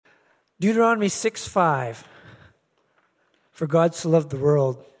Deuteronomy 6:5. For God so loved the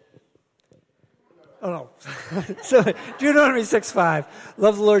world. Oh, no. So, Deuteronomy 6:5.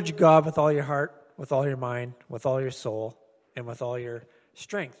 Love the Lord your God with all your heart, with all your mind, with all your soul, and with all your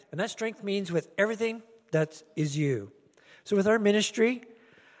strength. And that strength means with everything that is you. So with our ministry,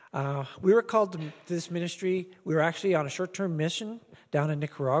 we were called to this ministry. We were actually on a short-term mission down in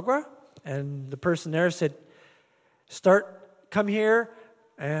Nicaragua. And the person there said, come here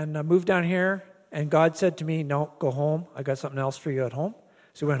and move down here. And God said to me, no, go home. I got something else for you at home.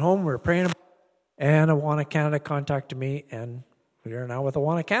 So we went home, we were praying about it, and Awana Canada contacted me, and we are now with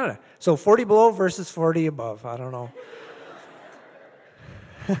Awana Canada. So 40 below versus 40 above. I don't know.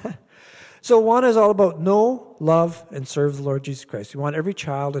 So Awana is all about know, love, and serve the Lord Jesus Christ. We want every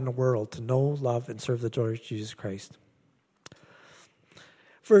child in the world to know, love, and serve the Lord Jesus Christ.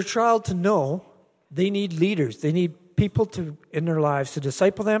 For a child to know, they need leaders. They need people in their lives to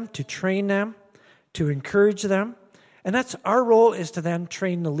disciple them, to train them, to encourage them. And that's our role, is to then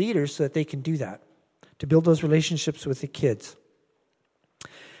train the leaders so that they can do that, to build those relationships with the kids,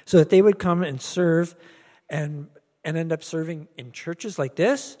 so that they would come and serve and end up serving in churches like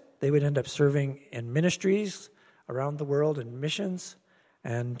this. They would end up serving in ministries around the world and missions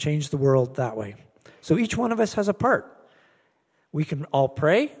and change the world that way. So each one of us has a part. We can all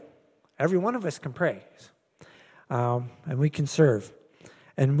pray. Every one of us can pray. And we can serve.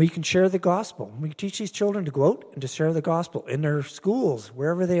 And we can share the gospel. We can teach these children to go out and to share the gospel in their schools,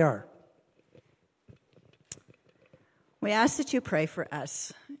 wherever they are. We ask that you pray for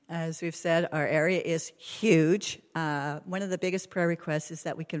us. As we've said, our area is huge. One of the biggest prayer requests is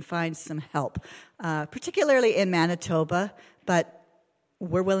that we can find some help, particularly in Manitoba, but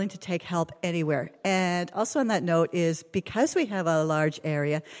we're willing to take help anywhere. And also on that note is, because we have a large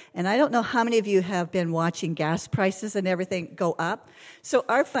area, and I don't know how many of you have been watching gas prices and everything go up, so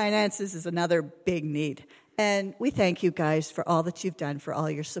our finances is another big need. And we thank you guys for all that you've done, for all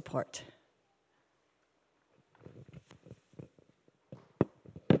your support.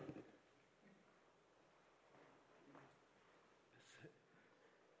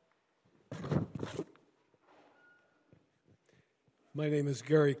 My name is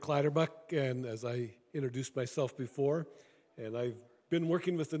Gary Kleiderbuck, and as I introduced myself before, and I've been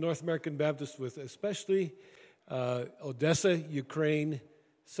working with the North American Baptist with especially Odessa, Ukraine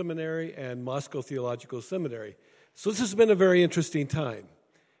Seminary, and Moscow Theological Seminary. So this has been a very interesting time.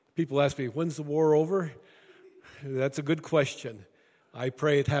 People ask me, when's the war over? That's a good question. I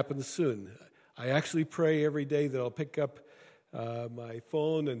pray it happens soon. I actually pray every day that I'll pick up my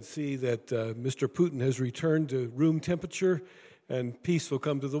phone and see that Mr. Putin has returned to room temperature, and peace will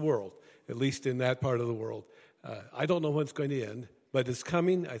come to the world, at least in that part of the world. I don't know when it's going to end, but it's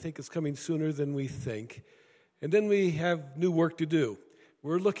coming. I think it's coming sooner than we think. And then we have new work to do.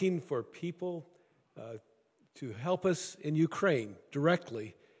 We're looking for people to help us in Ukraine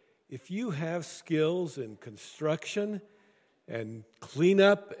directly. If you have skills in construction and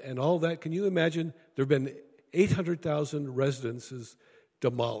cleanup and all that, can you imagine? There have been 800,000 residences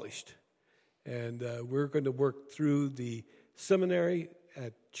demolished. And we're going to work through the seminary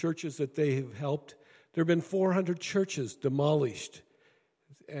at churches that they have helped. There have been 400 churches demolished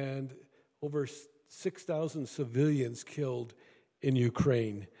and over 6,000 civilians killed in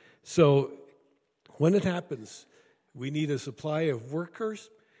Ukraine. So when it happens, we need a supply of workers.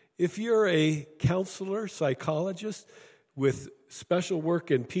 If you're a counselor, psychologist with special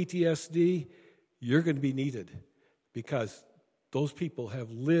work in PTSD, you're going to be needed, because those people have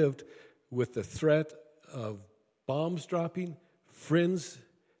lived with the threat of bombs dropping, friends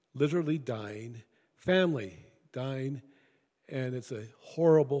literally dying, family dying, and it's a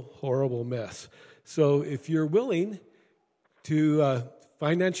horrible, horrible mess. So if you're willing to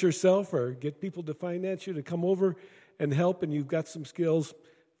finance yourself or get people to finance you to come over and help, and you've got some skills,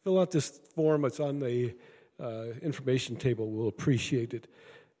 fill out this form. It's on the information table. We'll appreciate it.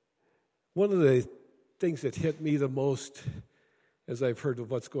 One of the things that hit me the most as I've heard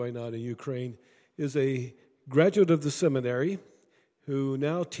of what's going on in Ukraine is a graduate of the seminary who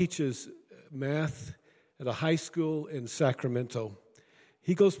now teaches math at a high school in Sacramento.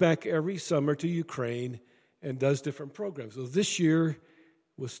 He goes back every summer to Ukraine and does different programs. So this year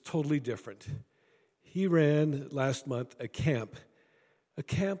was totally different. He ran last month a camp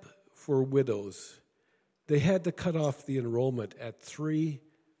for widows. They had to cut off the enrollment at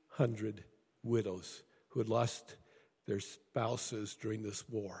 300 widows who had lost their spouses during this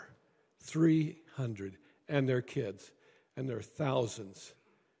war. 300, and their kids. And there are thousands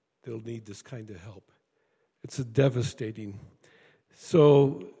that will need this kind of help. It's a devastating.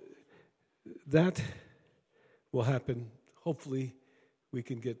 So that will happen, hopefully, we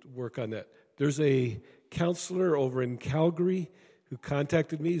can get work on that. There's a counselor over in Calgary who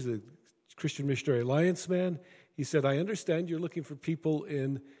contacted me. He's a Christian Missionary Alliance man. He said, I understand you're looking for people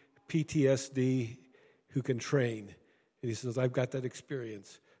in PTSD who can train. And he says, I've got that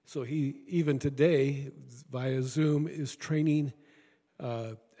experience. So he, even today, via Zoom, is training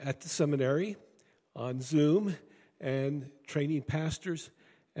at the seminary on Zoom and training pastors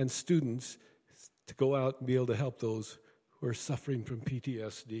and students to go out and be able to help those who are suffering from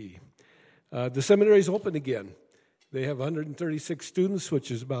PTSD. The seminary is open again. They have 136 students,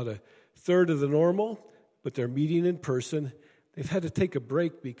 which is about a third of the normal, but they're meeting in person. They've had to take a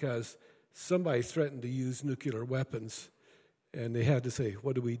break because somebody threatened to use nuclear weapons, and they had to say,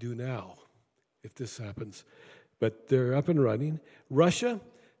 what do we do now if this happens? But they're up and running. Russia,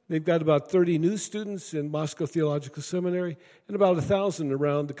 they've got about 30 new students in Moscow Theological Seminary and about 1,000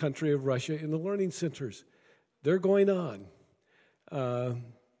 around the country of Russia in the learning centers. They're going on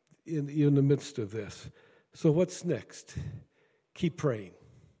in the midst of this. So what's next? Keep praying.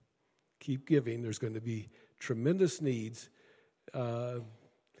 Keep giving. There's going to be tremendous needs.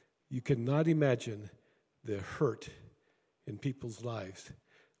 You cannot imagine the hurt in people's lives.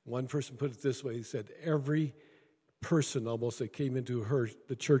 One person put it this way. He said, every person almost that came into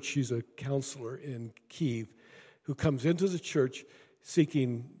the church, she's a counselor in Kyiv, who comes into the church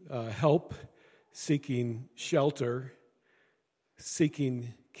seeking help, seeking shelter,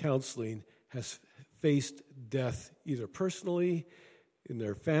 seeking counseling, has faced death either personally, in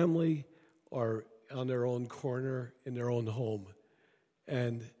their family, or on their own corner, in their own home.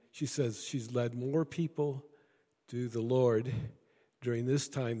 And she says she's led more people to the Lord during this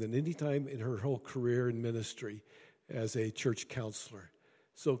time than any time in her whole career in ministry as a church counselor.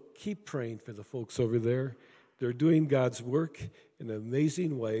 So keep praying for the folks over there. They're doing God's work in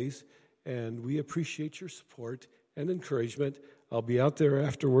amazing ways, and we appreciate your support and encouragement. I'll be out there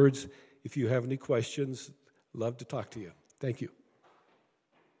afterwards. If you have any questions, love to talk to you. Thank you.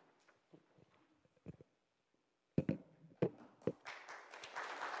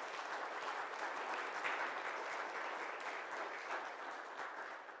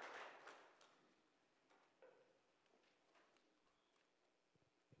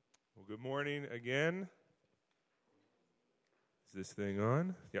 Well, good morning again. Is this thing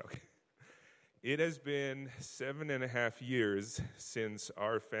on? Yeah, okay. It has been 7.5 years since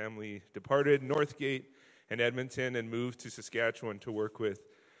our family departed Northgate and Edmonton and moved to Saskatchewan to work with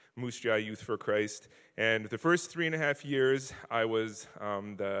Moose Jaw Youth for Christ. And the first 3.5 years, I was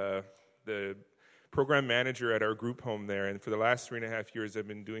the program manager at our group home there. And for the last 3.5 years, I've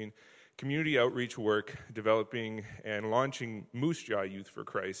been doing community outreach work, developing and launching Moose Jaw Youth for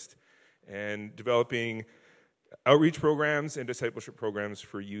Christ, and developing outreach programs and discipleship programs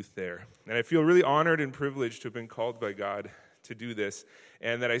for youth there. And I feel really honored and privileged to have been called by God to do this,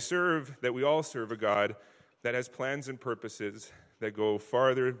 and that we all serve a God that has plans and purposes that go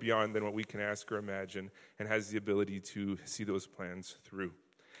farther beyond than what we can ask or imagine, and has the ability to see those plans through.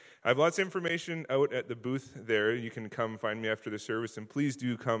 I have lots of information out at the booth there. You can come find me after the service, and please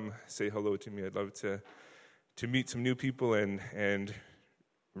do come say hello to me. I'd love to meet some new people and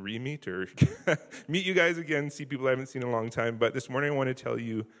re-meet or meet you guys again, see people I haven't seen in a long time. But this morning I want to tell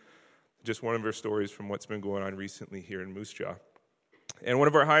you just one of our stories from what's been going on recently here in Moose Jaw. And one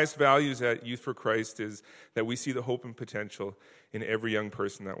of our highest values at Youth for Christ is that we see the hope and potential in every young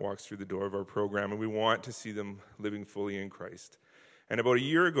person that walks through the door of our program, and we want to see them living fully in Christ. And about a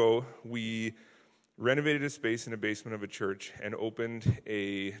year ago, we renovated a space in the basement of a church and opened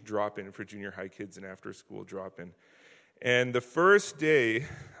a drop-in for junior high kids, an after-school drop-in. And the first day,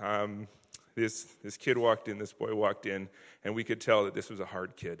 this boy walked in, and we could tell that this was a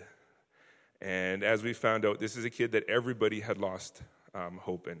hard kid. And as we found out, this is a kid that everybody had lost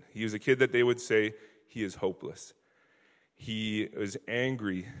hope in. He was a kid that they would say, he is hopeless. He was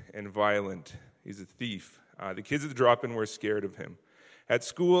angry and violent. He's a thief. The kids at the drop-in were scared of him. At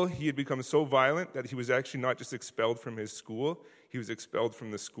school, he had become so violent that he was actually not just expelled from his school, he was expelled from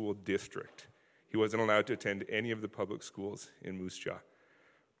the school district. He wasn't allowed to attend any of the public schools in Moose Jaw.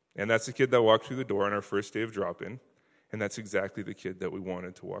 And that's the kid that walked through the door on our first day of drop-in, and that's exactly the kid that we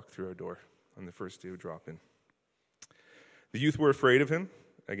wanted to walk through our door on the first day of drop-in. The youth were afraid of him,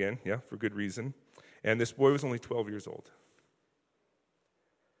 again, for good reason, and this boy was only 12 years old.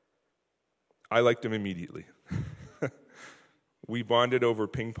 I liked him immediately. We bonded over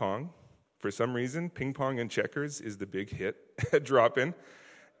ping pong. For some reason, ping pong and checkers is the big hit at drop-in.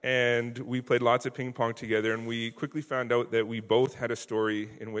 And we played lots of ping pong together, and we quickly found out that we both had a story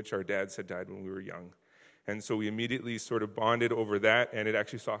in which our dads had died when we were young. And so we immediately sort of bonded over that, and it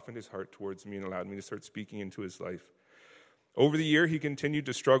actually softened his heart towards me and allowed me to start speaking into his life. Over the year, he continued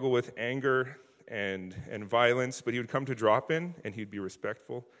to struggle with anger and violence, but he would come to drop-in, and he'd be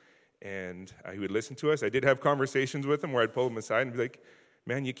respectful, and he would listen to us. I did have conversations with him where I'd pull him aside and be like,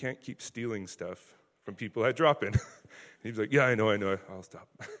 man, you can't keep stealing stuff from people at drop-in. He'd be like, yeah, I know, I'll stop.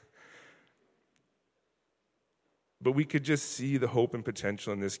 But we could just see the hope and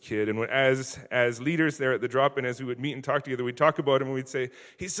potential in this kid. And as leaders there at the drop-in, as we would meet and talk together, we'd talk about him and we'd say,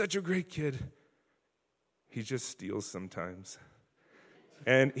 he's such a great kid. He just steals sometimes.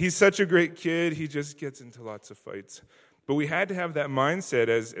 And he's such a great kid, he just gets into lots of fights. But we had to have that mindset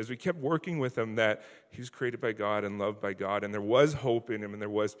as we kept working with him that he was created by God and loved by God, and there was hope in him and there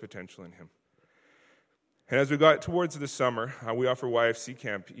was potential in him. And as we got towards the summer, we offer YFC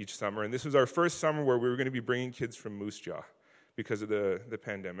camp each summer, and this was our first summer where we were going to be bringing kids from Moose Jaw because of the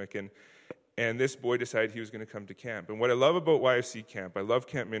pandemic. And this boy decided he was going to come to camp. And what I love about YFC camp, I love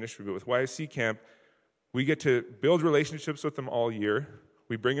camp ministry, but with YFC camp, we get to build relationships with them all year.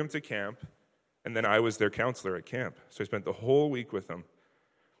 We bring them to camp, and then I was their counselor at camp. So I spent the whole week with them.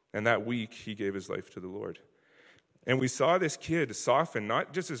 And that week, he gave his life to the Lord. And we saw this kid soften,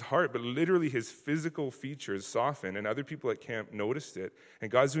 not just his heart, but literally his physical features soften. And other people at camp noticed it. And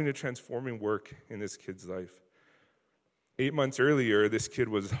God's doing a transforming work in this kid's life. 8 months earlier, this kid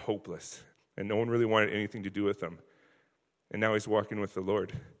was hopeless. And no one really wanted anything to do with him. And now he's walking with the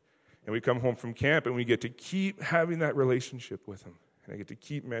Lord. And we come home from camp, and we get to keep having that relationship with him. And I get to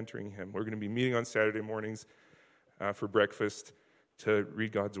keep mentoring him. We're going to be meeting on Saturday mornings for breakfast to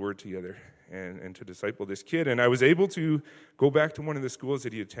read God's word together and to disciple this kid. And I was able to go back to one of the schools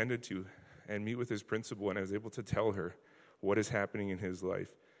that he attended to and meet with his principal, and I was able to tell her what is happening in his life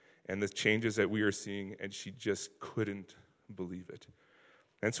and the changes that we are seeing, and she just couldn't believe it.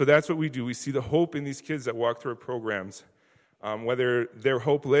 And so that's what we do. We see the hope in these kids that walk through our programs, whether they're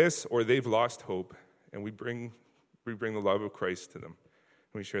hopeless or they've lost hope, and we bring the love of Christ to them,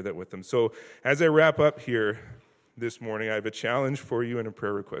 and we share that with them. So as I wrap up here this morning, I have a challenge for you and a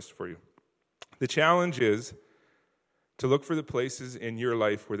prayer request for you. The challenge is to look for the places in your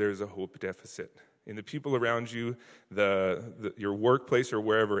life where there's a hope deficit, in the people around you, your workplace or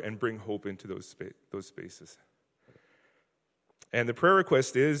wherever, and bring hope into those spaces. And the prayer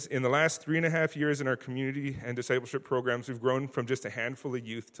request is, in the last 3.5 years in our community and discipleship programs, we've grown from just a handful of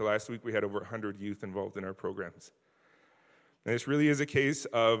youth to last week we had over 100 youth involved in our programs. And this really is a case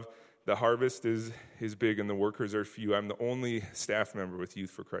of the harvest is big and the workers are few. I'm the only staff member with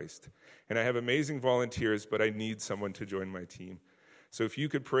Youth for Christ. And I have amazing volunteers, but I need someone to join my team. So if you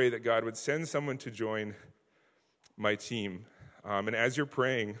could pray that God would send someone to join my team. And as you're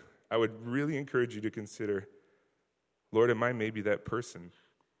praying, I would really encourage you to consider, Lord, am I maybe that person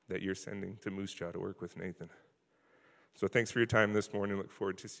that you're sending to Moose Jaw to work with Nathan? So thanks for your time this morning. Look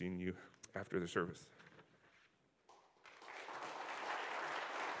forward to seeing you after the service.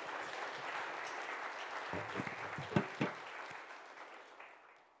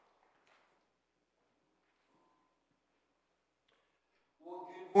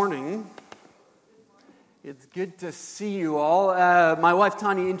 Good morning. It's good to see you all. My wife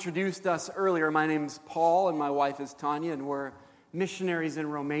Tanya introduced us earlier. My name's Paul and my wife is Tanya, and we're missionaries in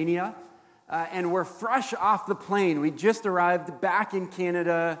Romania. And we're fresh off the plane. We just arrived back in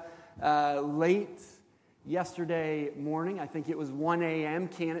Canada late yesterday morning. I think it was 1 a.m.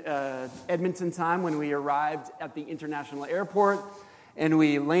 Edmonton time when we arrived at the international airport. And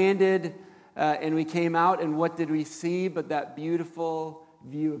we landed and we came out, and what did we see but that beautiful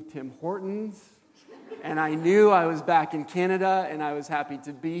view of Tim Hortons? And I knew I was back in Canada, and I was happy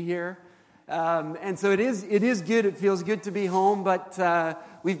to be here. And so it is good. It feels good to be home, but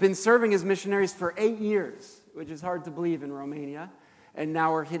we've been serving as missionaries for 8 years, which is hard to believe in Romania. And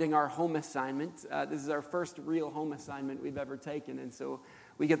now we're hitting our home assignment. This is our first real home assignment we've ever taken, and so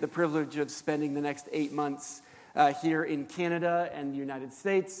we get the privilege of spending the next 8 months here in Canada and the United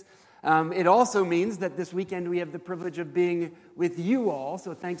States. It also means that this weekend we have the privilege of being with you all,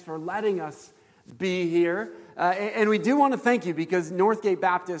 so thanks for letting us be here. And we do want to thank you because Northgate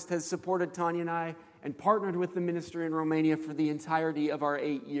Baptist has supported Tanya and I and partnered with the ministry in Romania for the entirety of our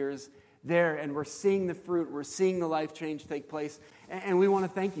 8 years there. And we're seeing the fruit. We're seeing the life change take place. And we want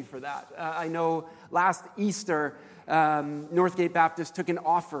to thank you for that. I know last Easter, Northgate Baptist took an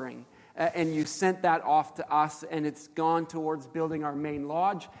offering. And you sent that off to us, and it's gone towards building our main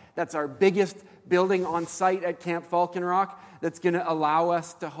lodge. That's our biggest building on site at Camp Falcon Rock that's going to allow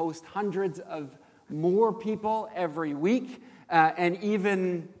us to host hundreds of more people every week. And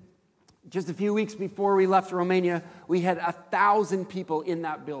even just a few weeks before we left Romania, we had 1,000 people in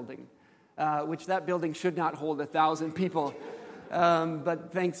that building, which that building should not hold 1,000 people.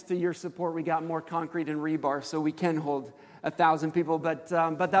 But thanks to your support, we got more concrete and rebar, so we can hold 1,000 people. But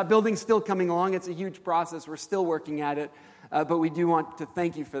that building's still coming along. It's a huge process. We're still working at it. But we do want to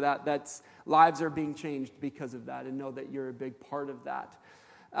thank you for that. Lives are being changed because of that, and know that you're a big part of that.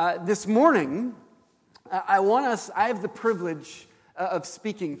 This morning, I have the privilege of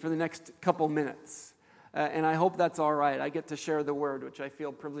speaking for the next couple minutes. And I hope that's all right. I get to share the word, which I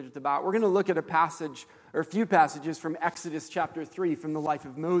feel privileged about. We're going to look at a few passages from Exodus chapter 3 from the life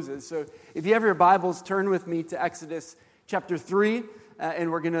of Moses. So if you have your Bibles, turn with me to Exodus chapter 3,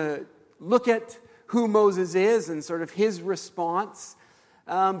 and we're going to look at who Moses is and sort of his response.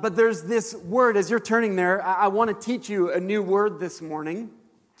 But there's this word, as you're turning there, I want to teach you a new word this morning.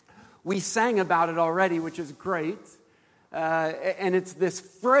 We sang about it already, which is great. And it's this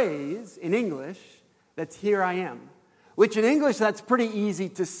phrase in English that's "here I am," which in English that's pretty easy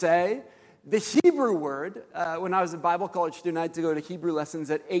to say. The Hebrew word, when I was a Bible college student, I had to go to Hebrew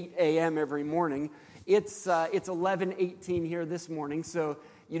lessons at 8 a.m. every morning. It's 11:18 here this morning, so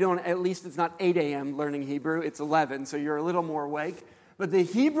at least it's not 8 a.m. learning Hebrew, it's 11, so you're a little more awake. But the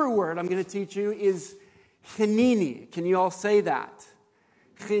Hebrew word I'm going to teach you is Hineni. Can you all say that?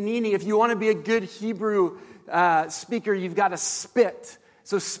 Hineni. If you want to be a good Hebrew speaker, you've got to spit.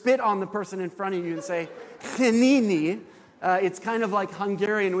 So spit on the person in front of you and say, Hineni. It's kind of like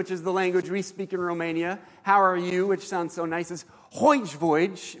Hungarian, which is the language we speak in Romania. How are you, which sounds so nice, is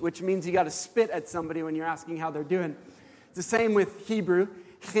Hojvoj, which means you got to spit at somebody when you're asking how they're doing. It's the same with Hebrew,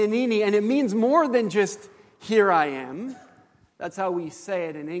 Hineni, and it means more than just "here I am." That's how we say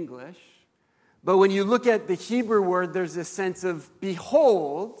it in English. But when you look at the Hebrew word, there's this sense of,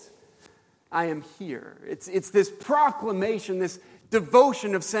 behold, I am here. It's this proclamation, this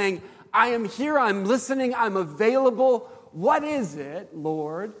devotion of saying, I am here, I'm listening, I'm available. What is it,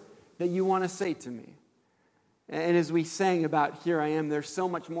 Lord, that you want to say to me? And as we sang about "here I am," there's so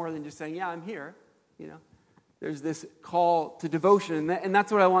much more than just saying, yeah, I'm here. There's this call to devotion, and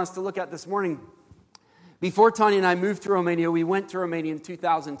that's what I want us to look at this morning. Before Tanya and I moved to Romania, we went to Romania in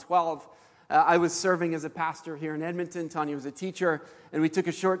 2012. I was serving as a pastor here in Edmonton. Tanya was a teacher, and we took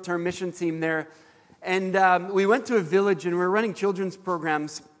a short-term mission team there. And we went to a village, and we were running children's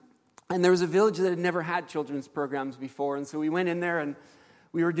programs. And there was a village that had never had children's programs before. And so we went in there, and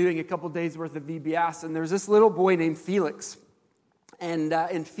we were doing a couple days' worth of VBS. And there was this little boy named Felix.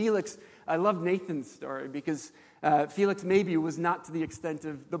 And Felix, I love Nathan's story because Felix maybe was not to the extent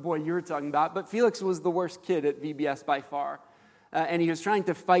of the boy you were talking about. But Felix was the worst kid at VBS by far. And he was trying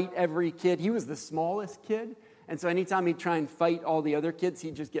to fight every kid. He was the smallest kid. And so anytime he'd try and fight all the other kids,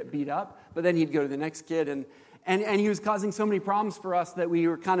 he'd just get beat up. But then he'd go to the next kid. And he was causing so many problems for us that we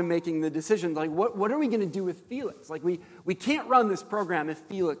were kind of making the decision, like, what are we going to do with Felix? Like, we can't run this program if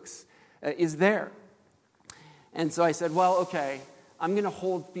Felix is there. And so I said, well, okay, I'm going to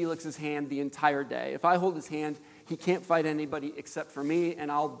hold Felix's hand the entire day. If I hold his hand, he can't fight anybody except for me, and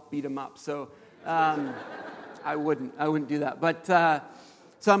I'll beat him up. So I wouldn't do that. But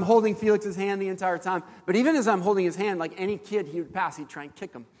so I'm holding Felix's hand the entire time. But even as I'm holding his hand, like any kid he would pass, he'd try and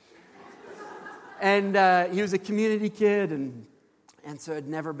kick him. And he was a community kid, and so had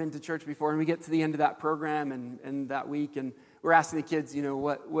never been to church before. And we get to the end of that program and that week, and we're asking the kids,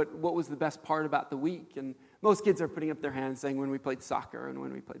 what was the best part about the week? And most kids are putting up their hands saying when we played soccer and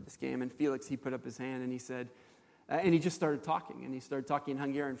when we played this game. And Felix, he put up his hand and he said, and he just started talking. And he started talking in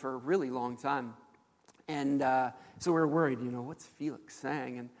Hungarian for a really long time. And so we were worried, what's Felix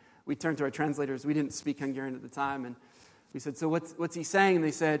saying? And we turned to our translators. We didn't speak Hungarian at the time. And we said, so what's he saying? And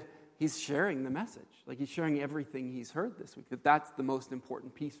they said, he's sharing the message. Like he's sharing everything he's heard this week. That's the most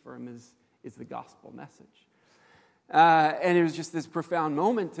important piece for him is the gospel message. And it was just this profound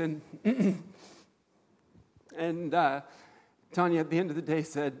moment. And Tanya at the end of the day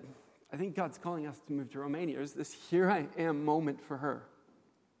said, I think God's calling us to move to Romania. There's this "here I am" moment for her.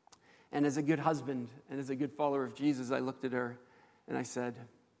 And as a good husband and as a good follower of Jesus, I looked at her and I said,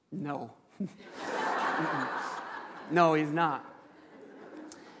 no. No, he's not.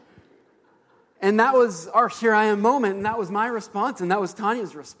 And that was our "here I am" moment, and that was my response, and that was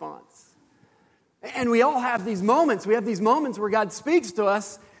Tanya's response. And we all have these moments. We have these moments where God speaks to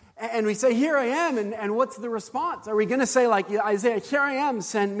us, and we say, "Here I am," and what's the response? Are we going to say like Isaiah, "Here I am,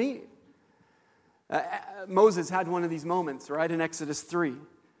 send me"? Moses had one of these moments, right, in Exodus 3.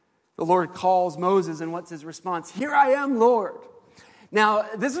 The Lord calls Moses, and what's his response? "Here I am, Lord." Now,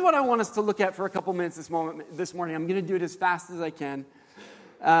 this is what I want us to look at for a couple minutes this morning. I'm going to do it as fast as I can.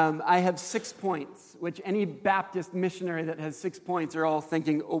 I have 6 points, which any Baptist missionary that has 6 points are all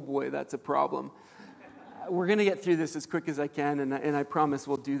thinking, oh boy, that's a problem. We're going to get through this as quick as I can, and I promise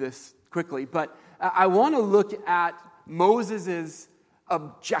we'll do this quickly. But I want to look at Moses'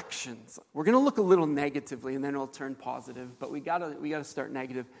 objections. We're going to look a little negatively, and then it'll turn positive, but we gotta start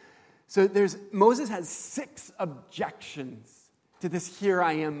negative. So Moses has 6 objections to this here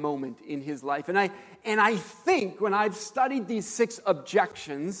I am moment in his life. And I think when I've studied these 6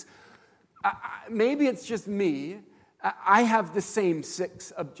 objections, maybe it's just me, I have the same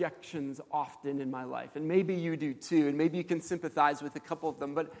 6 objections often in my life. And maybe you do too, and maybe you can sympathize with a couple of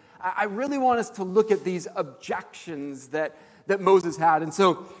them. But I really want us to look at these objections that Moses had. And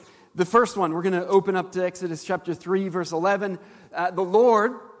so the first one, we're going to open up to Exodus chapter 3, verse 11.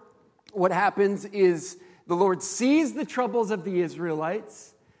 What happens is the Lord sees the troubles of the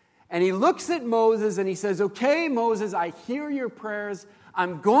Israelites, and he looks at Moses and he says, okay, Moses, I hear your prayers.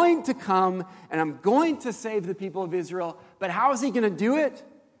 I'm going to come and I'm going to save the people of Israel. But how is he going to do it?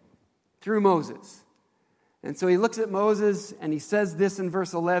 Through Moses. And so he looks at Moses and he says this in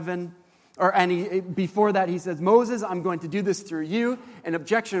verse 11. Before that he says, Moses, I'm going to do this through you. And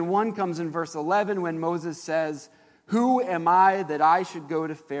objection 1 comes in verse 11 when Moses says, who am I that I should go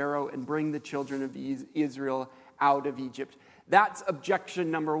to Pharaoh and bring the children of Israel out of Egypt? That's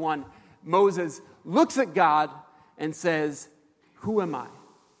objection number 1. Moses looks at God and says, who am I?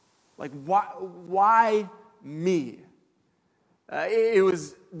 Like, why me? It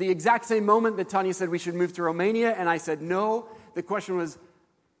was the exact same moment that Tanya said we should move to Romania, and I said no. The question was,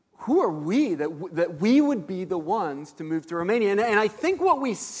 who are we that we would be the ones to move to Romania? And I think what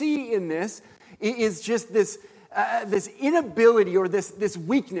we see in this is just this inability or this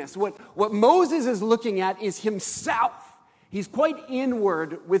weakness. What Moses is looking at is himself. He's quite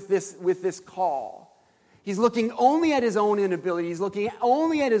inward with this call. He's looking only at his own inability. He's looking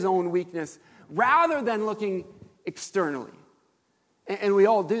only at his own weakness rather than looking externally. And we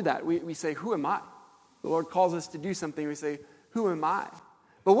all do that. We say, who am I? The Lord calls us to do something. We say, who am I?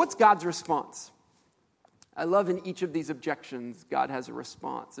 But what's God's response? I love in each of these objections, God has a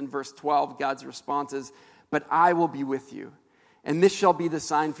response. In verse 12, God's response is, but I will be with you. And this shall be the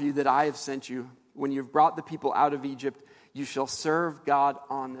sign for you that I have sent you. When you've brought the people out of Egypt, you shall serve God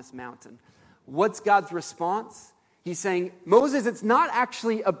on this mountain. What's God's response? He's saying, Moses, it's not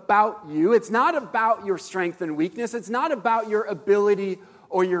actually about you. It's not about your strength and weakness. It's not about your ability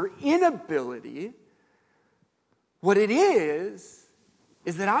or your inability. What it is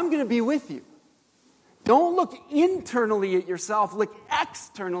that I'm going to be with you. Don't look internally at yourself. Look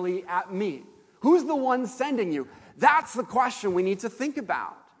externally at me. Who's the one sending you? That's the question we need to think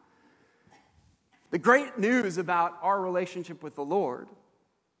about. The great news about our relationship with the Lord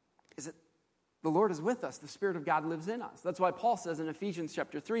is that the Lord is with us. The Spirit of God lives in us. That's why Paul says in Ephesians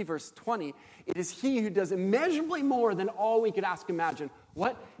chapter 3, verse 20, it is He who does immeasurably more than all we could ask, imagine.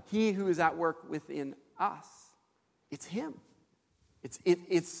 What? He who is at work within us. It's Him.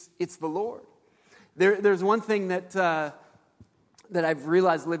 It's the Lord. There's one thing that I've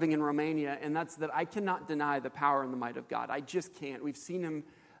realized living in Romania, and that's that I cannot deny the power and the might of God. I just can't. We've seen Him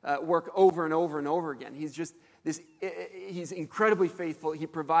work over and over and over again. He's incredibly faithful. He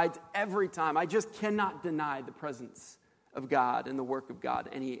provides every time. I just cannot deny the presence of God and the work of God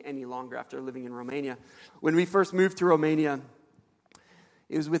any longer after living in Romania. When we first moved to Romania,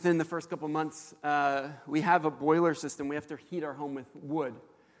 it was within the first couple months. We have a boiler system. We have to heat our home with wood.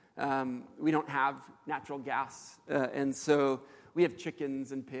 We don't have natural gas, and so we have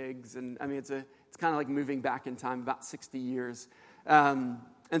chickens and pigs. And I mean, it's kind of like moving back in time about 60 years. And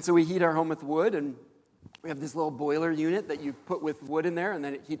so we heat our home with wood, and we have this little boiler unit that you put with wood in there, and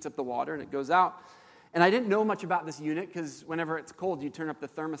then it heats up the water, and it goes out. And I didn't know much about this unit because whenever it's cold, you turn up the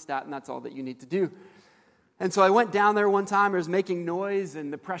thermostat, and that's all that you need to do. And so I went down there one time. It was making noise,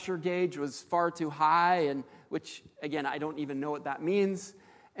 and the pressure gauge was far too high, and which, again, I don't even know what that means.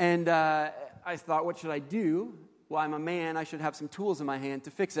 And I thought, what should I do? Well, I'm a man. I should have some tools in my hand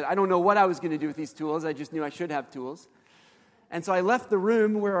to fix it. I don't know what I was going to do with these tools. I just knew I should have tools. And so I left the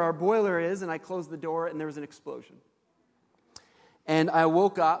room where our boiler is, and I closed the door, and there was an explosion. And I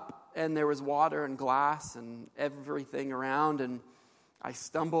woke up, and there was water and glass and everything around, and I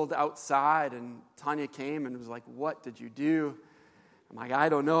stumbled outside, and Tanya came and was like, what did you do? I'm like, I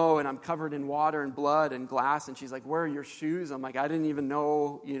don't know, and I'm covered in water and blood and glass, and she's like, where are your shoes? I'm like, I didn't even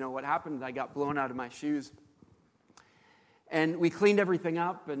know, what happened. I got blown out of my shoes. And we cleaned everything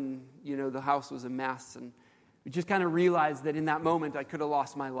up, and, the house was a mess, and we just kind of realized that in that moment, I could have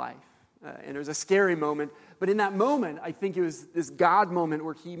lost my life. And it was a scary moment. But in that moment, I think it was this God moment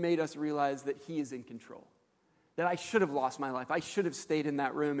where He made us realize that He is in control. That I should have lost my life. I should have stayed in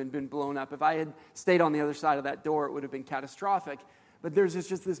that room and been blown up. If I had stayed on the other side of that door, it would have been catastrophic. But there's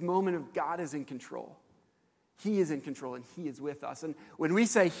just this moment of God is in control. He is in control, and He is with us. And when we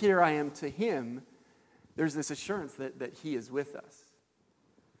say, here I am to Him, there's this assurance that He is with us.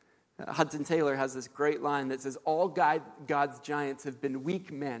 Hudson Taylor has this great line that says, all God's giants have been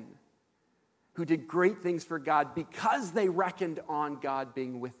weak men who did great things for God because they reckoned on God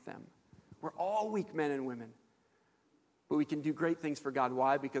being with them. We're all weak men and women, but we can do great things for God.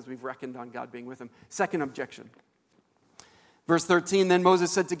 Why? Because we've reckoned on God being with them. Second objection. Verse 13, then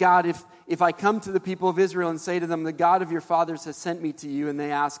Moses said to God, if I come to the people of Israel and say to them, the God of your fathers has sent me to you, and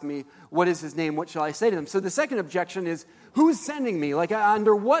they ask me, what is his name? What shall I say to them? So the second objection is, who's sending me? Like,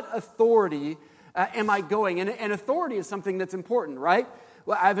 under what authority am I going? And authority is something that's important, right?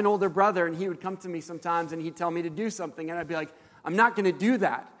 Well, I have an older brother, and he would come to me sometimes, and he'd tell me to do something, and I'd be like, I'm not going to do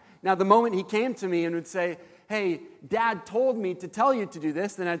that. Now, the moment he came to me and would say, hey, Dad told me to tell you to do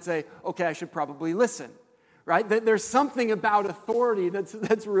this, then I'd say, okay, I should probably listen. Right? There's something about authority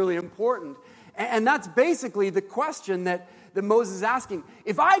that's really important. And that's basically the question that Moses is asking.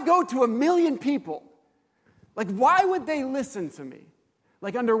 If I go to 1 million people, like, why would they listen to me?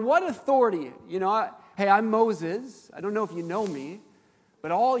 Like, under what authority? You know, hey, I'm Moses. I don't know if you know me,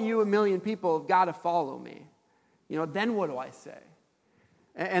 but all you 1 million people have got to follow me. You know, then what do I say?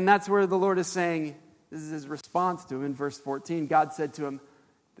 And that's where the Lord is saying, this is his response to him in verse 14. God said to him,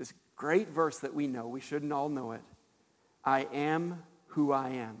 this great verse that we know, we shouldn't all know it. I am who I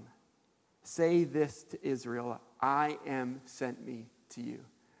am. Say this to Israel, I am sent me to you.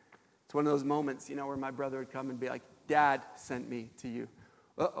 It's one of those moments, you know, where my brother would come and be like, Dad sent me to you.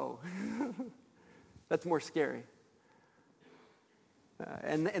 Uh-oh. That's more scary.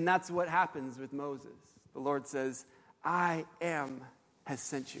 And that's what happens with Moses. The Lord says, I am has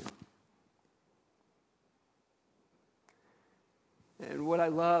sent you. And what I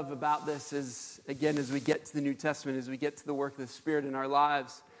love about this is, again, as we get to the New Testament, as we get to the work of the Spirit in our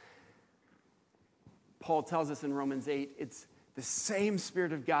lives, Paul tells us in Romans 8, it's the same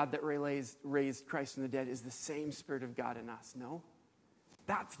Spirit of God that raised Christ from the dead is the same Spirit of God in us. No?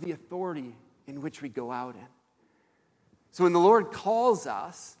 That's the authority in which we go out in. So when the Lord calls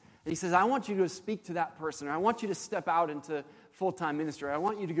us, and he says, I want you to speak to that person, or I want you to step out into full-time ministry, or I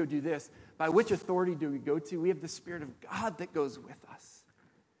want you to go do this, by which authority do we go to? We have the Spirit of God that goes with us.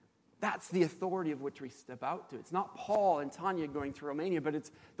 That's the authority of which we step out to. It's not Paul and Tanya going to Romania, but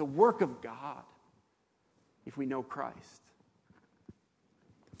it's the work of God if we know Christ.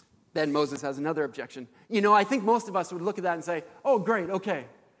 Then Moses has another objection. You know, I think most of us would look at that and say, oh, great, okay.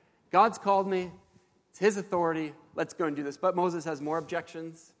 God's called me. It's his authority. Let's go and do this. But Moses has more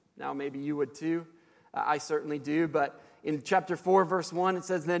objections. Now, maybe you would too. I certainly do. But in chapter 4, verse 1, it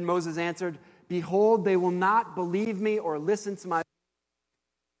says, then Moses answered, behold, they will not believe me or listen to my.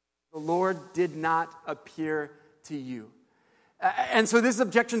 The Lord did not appear to you. And so this is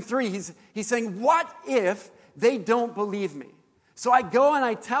objection 3. He's saying, what if they don't believe me? So I go and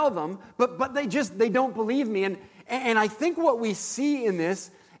I tell them, but they don't believe me. And I think what we see in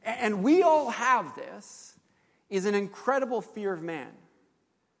this, and we all have this, is an incredible fear of man.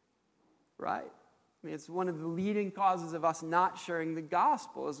 Right? I mean, it's one of the leading causes of us not sharing the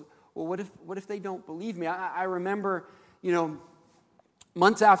gospel is, well, what if they don't believe me? I remember, you know,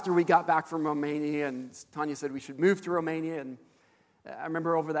 months after we got back from Romania, and Tanya said we should move to Romania, and I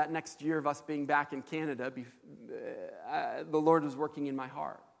remember over that next year of us being back in Canada, the Lord was working in my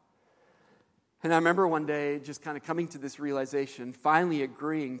heart. And I remember one day just kind of coming to this realization, finally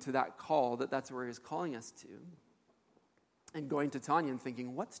agreeing to that call, that's where he was calling us to. And going to Tanya and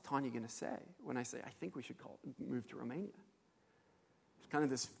thinking, what's Tanya going to say when I say, I think we should move to Romania? There's kind of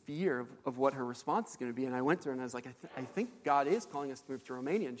this fear of what her response is going to be. And I went to her and I was like, I think God is calling us to move to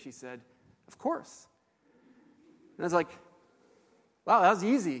Romania. And she said, of course. And I was like, wow, that was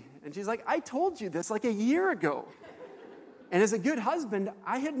easy. And she's like, I told you this like a year ago. And as a good husband,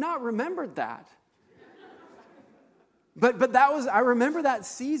 I had not remembered that. But that was, I remember that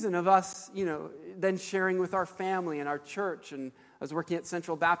season of us, you know, then sharing with our family and our church. And I was working at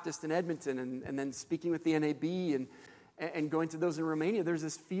Central Baptist in Edmonton and then speaking with the NAB and going to those in Romania. There's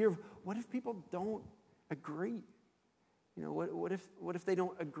this fear of, what if people don't agree? You know, what if they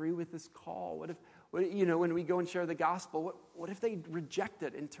don't agree with this call? What if, you know, when we go and share the gospel, what if they reject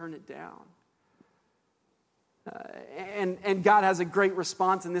it and turn it down? And God has a great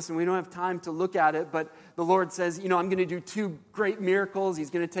response in this, and we don't have time to look at it, but the Lord says, you know, I'm going to do 2 great miracles. He's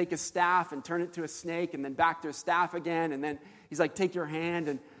going to take a staff and turn it to a snake and then back to a staff again, and then he's like, take your hand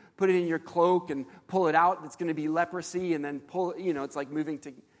and put it in your cloak and pull it out. It's going to be leprosy, and then pull, you know, it's like moving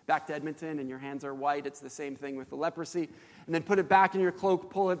back to Edmonton and your hands are white. It's the same thing with the leprosy. And then put it back in your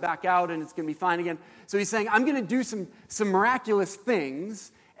cloak, pull it back out, and it's going to be fine again. So he's saying, I'm going to do some miraculous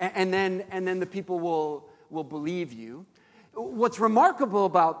things, and then the people will believe you. What's remarkable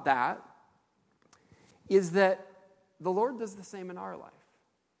about that is that the Lord does the same in our life.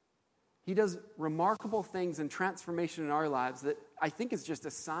 He does remarkable things and transformation in our lives that I think is just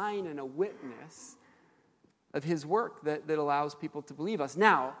a sign and a witness of his work that allows people to believe us.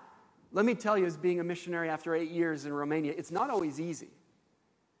 Now, let me tell you, as being a missionary after 8 years in Romania, it's not always easy.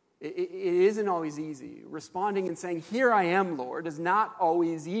 It isn't always easy. Responding and saying, "Here I am, Lord," is not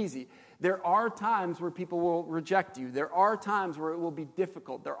always easy. There are times where people will reject you. There are times where it will be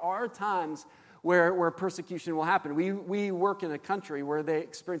difficult. There are times where persecution will happen. We work in a country where they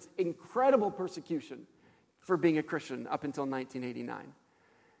experienced incredible persecution for being a Christian up until 1989.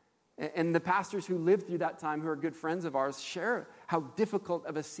 And the pastors who lived through that time, who are good friends of ours, share how difficult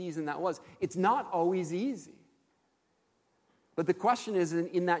of a season that was. It's not always easy. But the question is,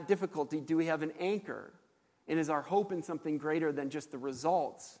 in that difficulty, do we have an anchor? And is our hope in something greater than just the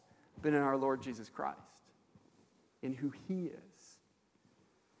results, but in our Lord Jesus Christ, in who he is?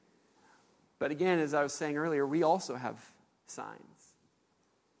 But again, as I was saying earlier, we also have signs.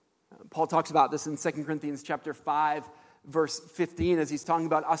 Paul talks about this in 2 Corinthians chapter 5, verse 15, as he's talking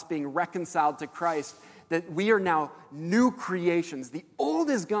about us being reconciled to Christ, that we are now new creations. The old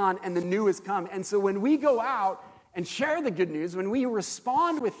is gone and the new has come. And so when we go out and share the good news, when we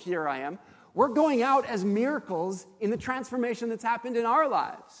respond with "Here I am," we're going out as miracles in the transformation that's happened in our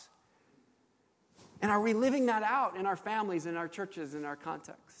lives. And are we living that out in our families, in our churches, in our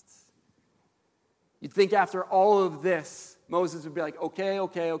contexts? You'd think after all of this, Moses would be like, okay,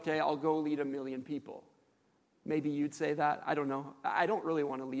 I'll go lead 1 million people. Maybe you'd say that. I don't know. I don't really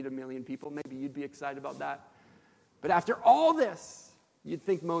want to lead 1 million people. Maybe you'd be excited about that. But after all this, you'd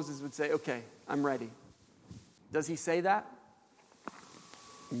think Moses would say, okay, I'm ready. Does he say that?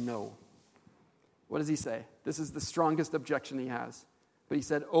 No. What does he say? This is the strongest objection he has. But he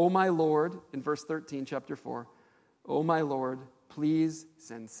said, "Oh my Lord," in verse 13, chapter 4, "Oh my Lord, please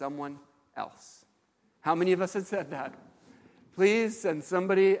send someone else." How many of us have said that? Please send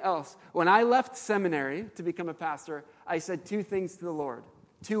somebody else. When I left seminary to become a pastor, I said 2 things to the Lord.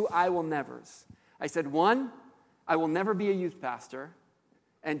 2 I will nevers. I said, 1, I will never be a youth pastor.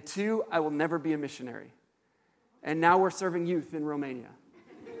 And 2, I will never be a missionary. And now we're serving youth in Romania.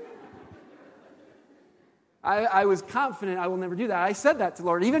 I was confident I will never do that. I said that to the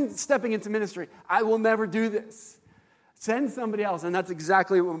Lord, even stepping into ministry. I will never do this. Send somebody else. And that's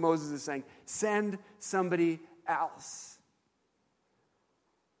exactly what Moses is saying. Send somebody else.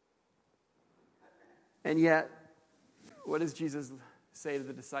 And yet, what does Jesus say to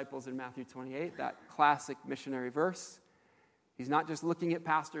the disciples in Matthew 28? That classic missionary verse. He's not just looking at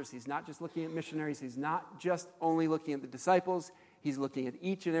pastors. He's not just looking at missionaries. He's not just only looking at the disciples. He's looking at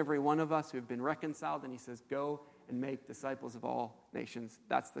each and every one of us who have been reconciled, and he says, go and make disciples of all nations.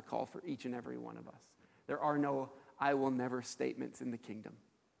 That's the call for each and every one of us. There are no "I will never" statements in the kingdom.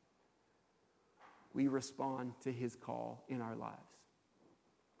 We respond to his call in our lives.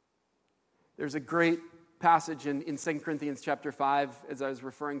 There's a great passage in 2 Corinthians chapter 5, as I was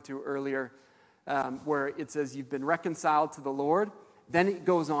referring to earlier, where it says you've been reconciled to the Lord. Then it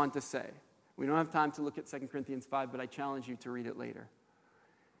goes on to say, we don't have time to look at 2 Corinthians 5, but I challenge you to read it later.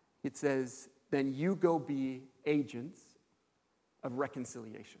 It says, then you go be agents of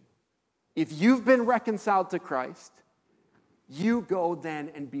reconciliation. If you've been reconciled to Christ, you go then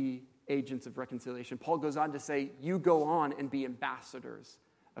and be agents of reconciliation. Paul goes on to say, you go on and be ambassadors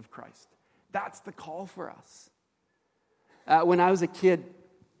of Christ. That's the call for us. When I was a kid,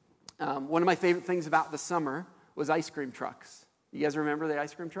 one of my favorite things about the summer was ice cream trucks. You guys remember the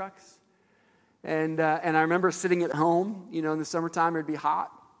ice cream trucks? And I remember sitting at home, in the summertime, it'd be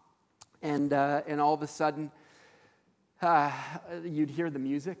hot. And all of a sudden, you'd hear the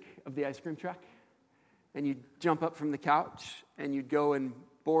music of the ice cream truck. And you'd jump up from the couch and you'd go and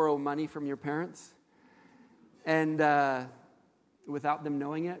borrow money from your parents. And without them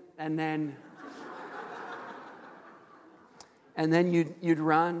knowing it. And then you'd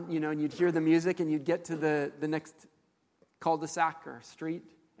run, and you'd hear the music and you'd get to the next cul-de-sac or street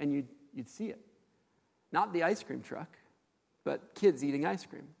and you'd see it. Not the ice cream truck, but kids eating ice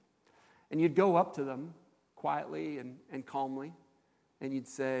cream. And you'd go up to them quietly and calmly, and you'd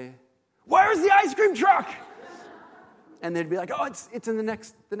say, "Where's the ice cream truck?" And they'd be like, "Oh, it's in the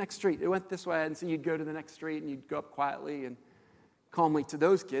next street. It went this way." And so you'd go to the next street, and you'd go up quietly and calmly to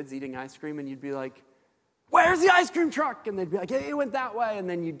those kids eating ice cream, and you'd be like, "Where's the ice cream truck?" And they'd be like, "Hey, it went that way." And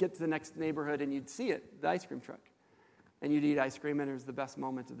then you'd get to the next neighborhood, and you'd see it, the ice cream truck. And you'd eat ice cream, and it was the best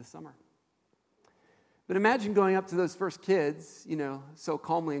moment of the summer. But imagine going up to those first kids, so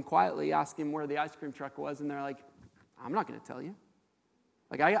calmly and quietly, asking them where the ice cream truck was, and they're like, "I'm not going to tell you.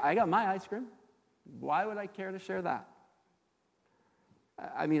 Like, I got my ice cream. Why would I care to share that?"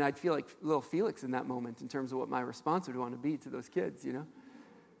 I mean, I'd feel like little Felix in that moment in terms of what my response would want to be to those kids,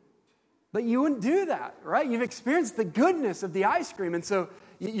 But you wouldn't do that, right? You've experienced the goodness of the ice cream, and so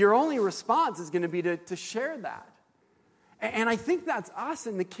your only response is going to be to share that. And I think that's us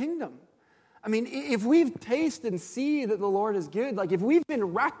in the kingdom. I mean, if we've tasted and see that the Lord is good, like if we've been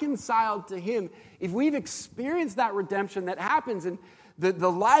reconciled to him, if we've experienced that redemption that happens in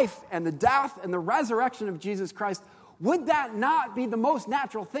the life and the death and the resurrection of Jesus Christ, would that not be the most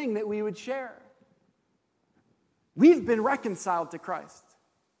natural thing that we would share? We've been reconciled to Christ.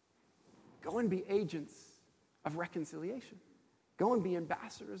 Go and be agents of reconciliation. Go and be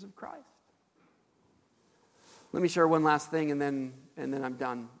ambassadors of Christ. Let me share one last thing, and then I'm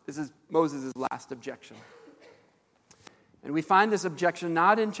done. This is Moses' last objection. And we find this objection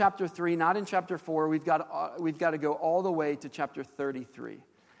not in chapter 3, not in chapter 4. We've got to go all the way to chapter 33.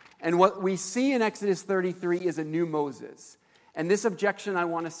 And what we see in Exodus 33 is a new Moses. And this objection, I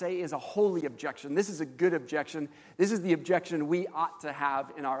want to say, is a holy objection. This is a good objection. This is the objection we ought to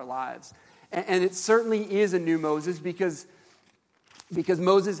have in our lives. And it certainly is a new Moses because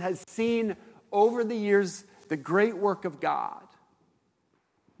Moses has seen over the years the great work of God.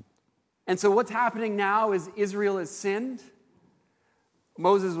 And so what's happening now is Israel has sinned.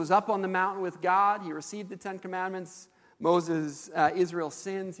 Moses was up on the mountain with God. He received the Ten Commandments. Israel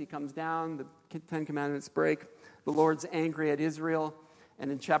sins. He comes down. The Ten Commandments break. The Lord's angry at Israel. And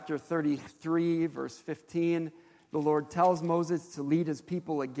in chapter 33, verse 15, the Lord tells Moses to lead his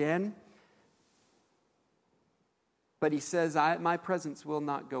people again. But he says, my presence will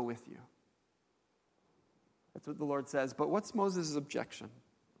not go with you. That's what the Lord says. But what's Moses' objection?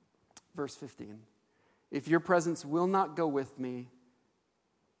 Verse 15. If your presence will not go with me,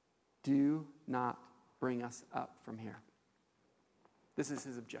 do not bring us up from here. This is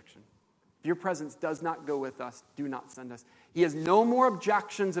his objection. If your presence does not go with us, do not send us. He has no more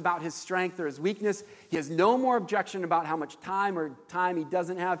objections about his strength or his weakness. He has no more objection about how much time he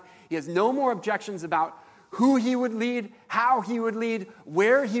doesn't have. He has no more objections about who he would lead, how he would lead,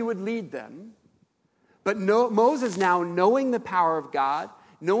 where he would lead them. But Moses now, knowing the power of God,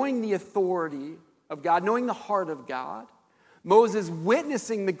 knowing the authority of God, knowing the heart of God, Moses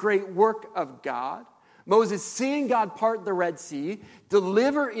witnessing the great work of God, Moses seeing God part the Red Sea,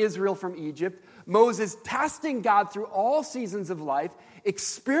 deliver Israel from Egypt, Moses testing God through all seasons of life,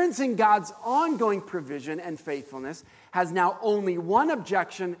 experiencing God's ongoing provision and faithfulness, has now only one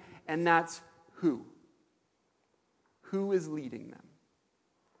objection, and that's who? Who is leading them?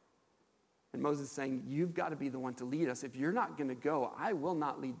 And Moses is saying, you've got to be the one to lead us. If you're not going to go, I will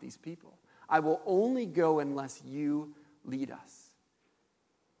not lead these people. I will only go unless you lead us.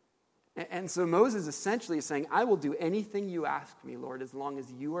 And so Moses essentially is saying, I will do anything you ask me, Lord, as long as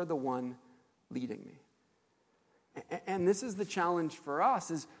you are the one leading me. And this is the challenge for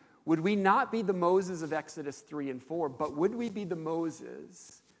us, is would we not be the Moses of Exodus 3 and 4, but would we be the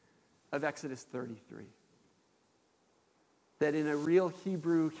Moses of Exodus 33? That in a real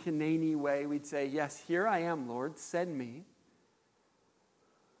Hebrew, Hineni way, we'd say, yes, here I am, Lord, send me.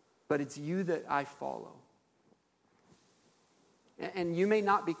 But it's you that I follow. And you may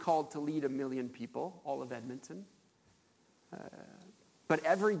not be called to lead 1 million people, all of Edmonton. But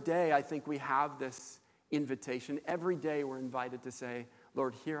every day, I think we have this invitation. Every day we're invited to say,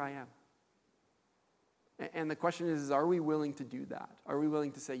 Lord, here I am. And the question is, are we willing to do that? Are we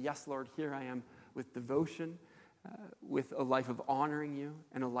willing to say, yes, Lord, here I am, with devotion, with a life of honoring you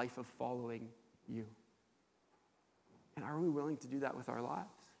and a life of following you? And are we willing to do that with our lives?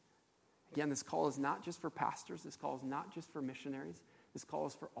 Again, this call is not just for pastors. This call is not just for missionaries. This call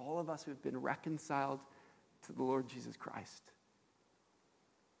is for all of us who have been reconciled to the Lord Jesus Christ.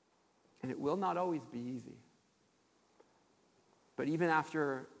 And it will not always be easy. But even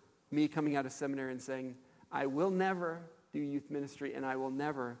after me coming out of seminary and saying, I will never do youth ministry and I will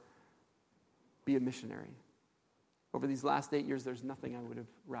never be a missionary, over these last 8 years, there's nothing I would have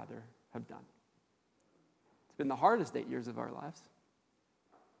rather have done. It's been the hardest 8 years of our lives.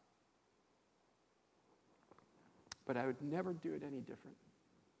 But I would never do it any different.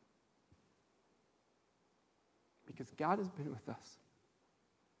 Because God has been with us.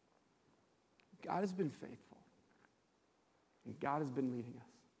 God has been faithful. And God has been leading us.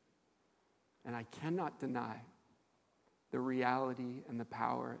 And I cannot deny the reality and the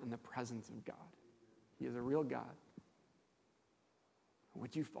power and the presence of God. He is a real God.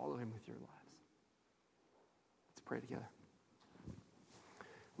 Would you follow him with your lives? Let's pray together.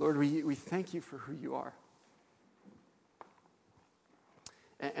 Lord, we thank you for who you are.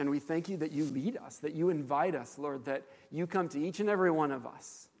 And we thank you that you lead us, that you invite us, Lord, that you come to each and every one of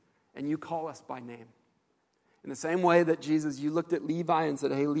us and you call us by name. In the same way that, Jesus, you looked at Levi and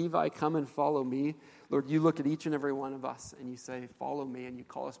said, hey, Levi, come and follow me. Lord, you look at each and every one of us and you say, follow me, and you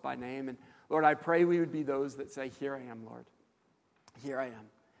call us by name. And Lord, I pray we would be those that say, here I am, Lord. Here I am.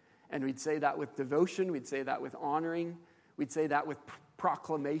 And we'd say that with devotion. We'd say that with honoring. We'd say that with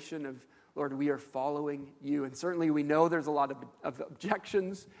proclamation of, Lord, we are following you. And certainly we know there's a lot of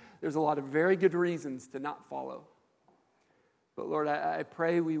objections. There's a lot of very good reasons to not follow. But Lord, I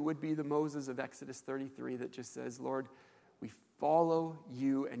pray we would be the Moses of Exodus 33 that just says, Lord, we follow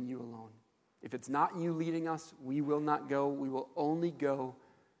you and you alone. If it's not you leading us, we will not go. We will only go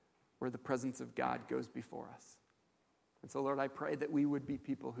where the presence of God goes before us. And so, Lord, I pray that we would be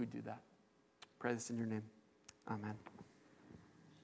people who do that. I pray this in your name. Amen.